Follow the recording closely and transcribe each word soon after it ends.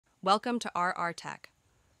Welcome to RR Tech.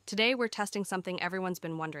 Today we're testing something everyone's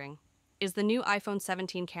been wondering. Is the new iPhone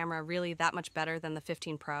 17 camera really that much better than the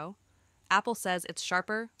 15 Pro? Apple says it's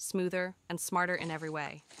sharper, smoother, and smarter in every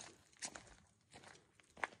way.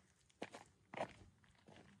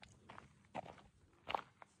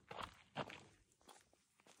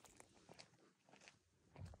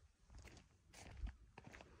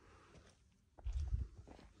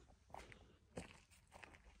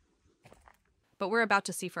 But we're about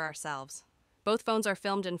to see for ourselves. Both phones are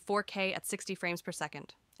filmed in 4K at 60 frames per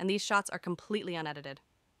second, and these shots are completely unedited.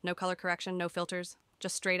 No color correction, no filters,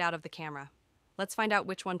 just straight out of the camera. Let's find out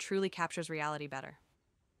which one truly captures reality better.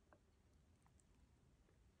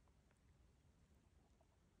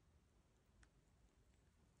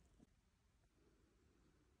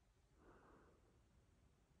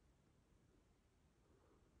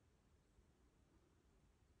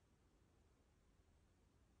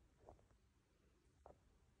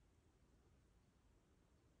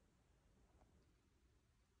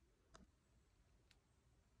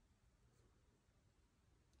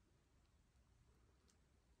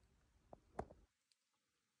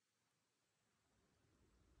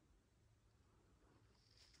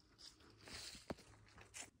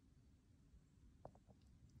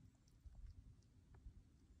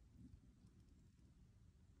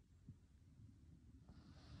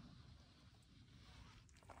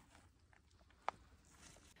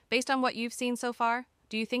 Based on what you've seen so far,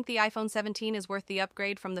 do you think the iPhone 17 is worth the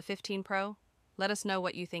upgrade from the 15 Pro? Let us know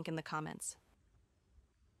what you think in the comments.